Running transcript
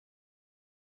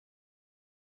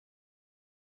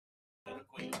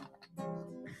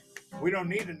We don't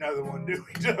need another one, do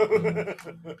we, Joe?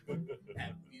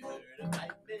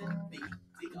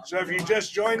 So if you're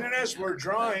just joining us, we're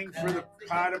drawing for the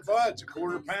pot of buds, a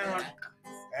quarter-pound,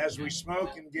 as we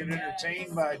smoke and get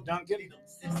entertained by Duncan.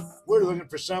 We're looking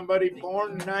for somebody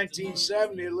born in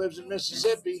 1970 that lives in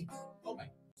Mississippi.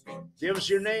 Give us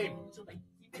your name.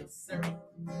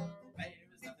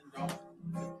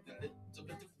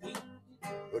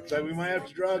 Looks like we might have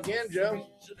to draw again, Joe.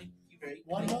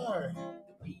 One more.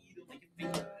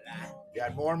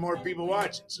 Got more and more people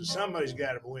watching, so somebody's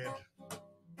got to win.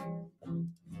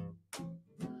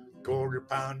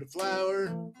 Quarter-pound of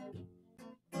flour.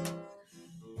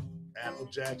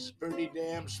 Applejack's pretty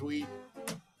damn sweet.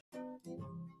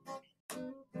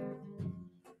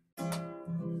 If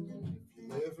you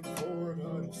live in Florida,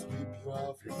 it'll sweep you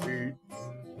off your feet.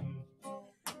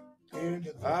 And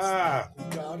it looks like we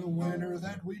got a winner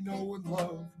that we know and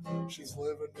love. She's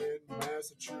living in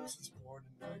Massachusetts, born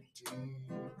in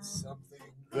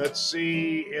 19-something. Let's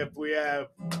see if we have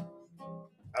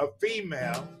a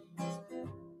female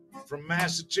from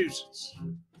Massachusetts.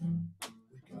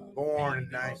 Born in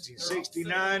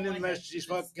 1969, unless she's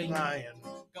fucking lying.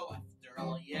 Go after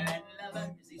all your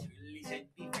lovers, these really should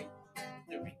be free.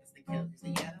 The rapist, the killers, the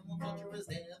animal torturers,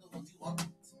 they're the ones you want.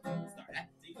 Start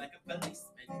acting like a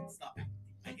policeman, stop acting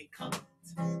like a cunt.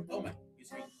 Oh my, you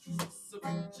scream, so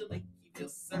rich, like you feel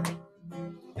sorry.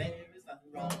 There is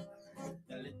nothing wrong.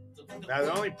 Now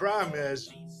the only problem is,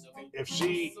 if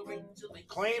she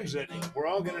claims it, we're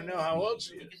all gonna know how old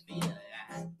she is.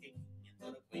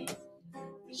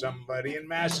 Somebody in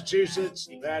Massachusetts,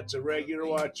 that's a regular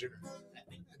watcher.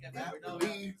 And that would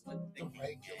be the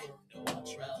regular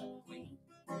watcher.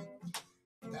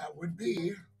 That would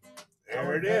be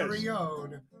There it very is.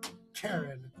 own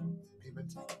Karen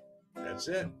Pimentel. That's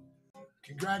it.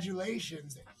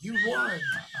 Congratulations, you won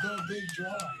the big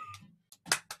drawing.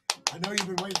 I know you've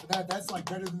been waiting for that. That's like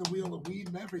better than the wheel of weed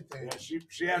and everything. Yeah,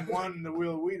 she hadn't won the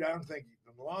wheel of weed, I don't think,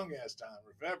 in a long ass time,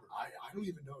 if ever. I don't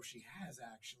even know if she has,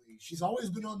 actually. She's always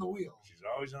been on the wheel. She's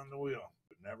always on the wheel,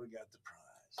 but never got the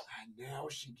prize. And now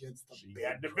she gets the She big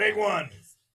got the prize. big one.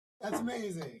 That's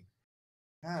amazing.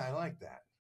 I like that.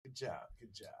 Good job.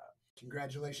 Good job.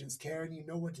 Congratulations, Karen. You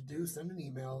know what to do. Send an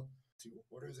email to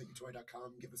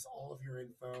orders@utoya.com. Give us all of your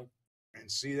info. And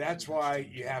see, that's why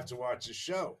you have to watch the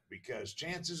show, because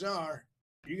chances are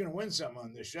you're going to win something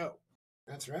on this show.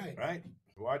 That's right. Right?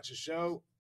 Watch the show.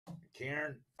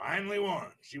 Karen finally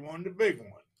won. She won the big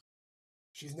one.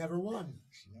 She's never won.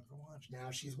 She never won.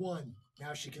 Now she's won.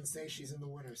 Now she can say she's in the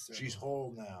winner's circle. She's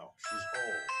whole now. She's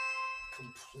whole.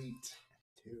 Complete,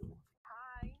 too.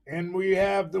 Hi. And we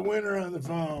have the winner on the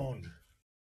phone.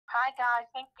 Hi, guys.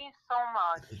 Thank you so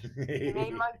much. You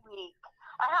made my week.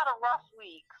 I had a rough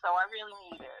week, so I really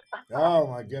need it. Oh,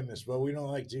 my goodness. Well, we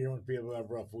don't like to hear when people have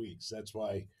rough weeks. That's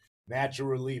why natural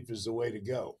relief is the way to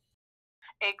go.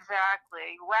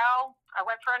 Exactly. Well, I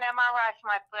went for an MRI for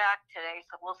my back today,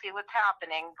 so we'll see what's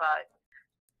happening, but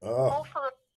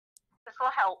hopefully this will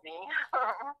help me.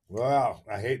 Well,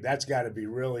 that's got to be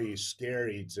really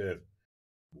scary to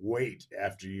wait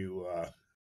after you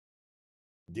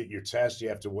get your test. You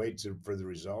have to wait for the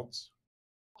results.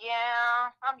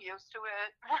 Yeah, I'm used to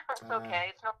it. It's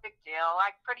okay. It's no big deal. I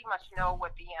pretty much know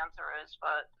what the answer is,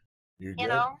 but You're you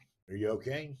good? know, Are you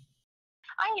okay?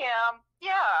 I am.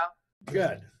 Yeah.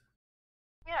 Good.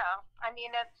 Yeah. I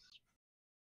mean, it's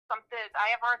something.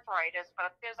 I have arthritis,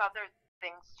 but there's other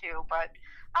things too. But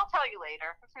I'll tell you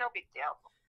later. It's no big deal.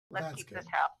 Let's keep this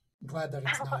happy. Glad that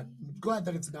it's not. Glad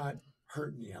that it's not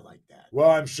hurting you like that.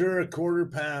 Well, I'm sure a quarter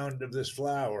pound of this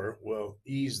flour will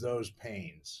ease those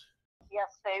pains.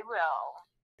 Yes, they will.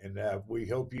 And we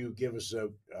hope you give us a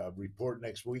report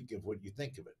next week of what you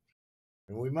think of it.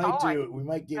 And we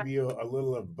might give you a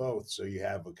little of both, so you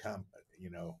have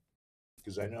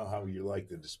because I know how you like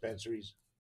the dispensaries.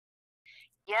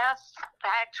 Yes,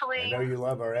 actually. I know you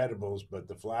love our edibles, but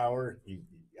the flour,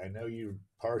 I know you're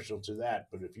partial to that.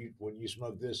 But when you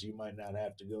smoke this, you might not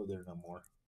have to go there no more.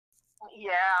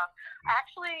 Yeah,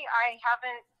 actually, I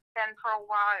haven't been for a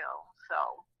while,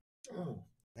 so. Oh.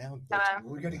 Well,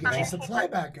 we got to get your supply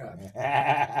back up. This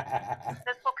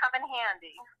will come in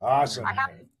handy. Awesome. I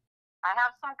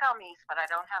have some gummies, but I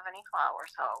don't have any flour,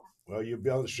 so. Well, you'll be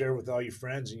able to share with all your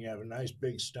friends, and you have a nice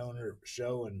big stoner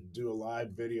show and do a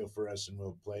live video for us, and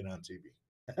we'll play it on TV.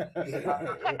 Okay.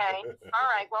 All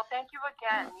right. Well, thank you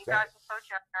again. You guys are so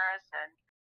generous, and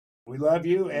we love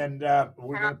you, and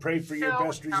we're going to pray for your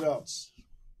best results.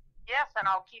 Yes, and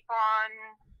I'll keep on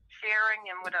sharing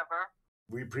and whatever.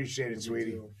 We appreciate it,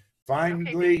 sweetie.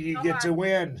 Finally, you get to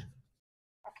win.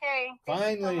 Okay.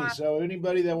 Finally, so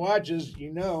anybody that watches,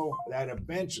 you know that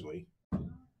eventually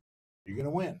you're gonna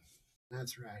win.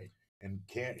 That's right. And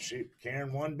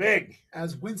Karen won big.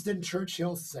 As Winston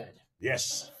Churchill said,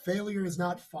 yes, failure is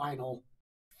not final.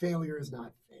 Failure is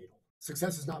not fatal.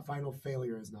 Success is not final.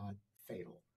 Failure is not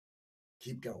fatal.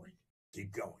 Keep going.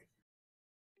 Keep going.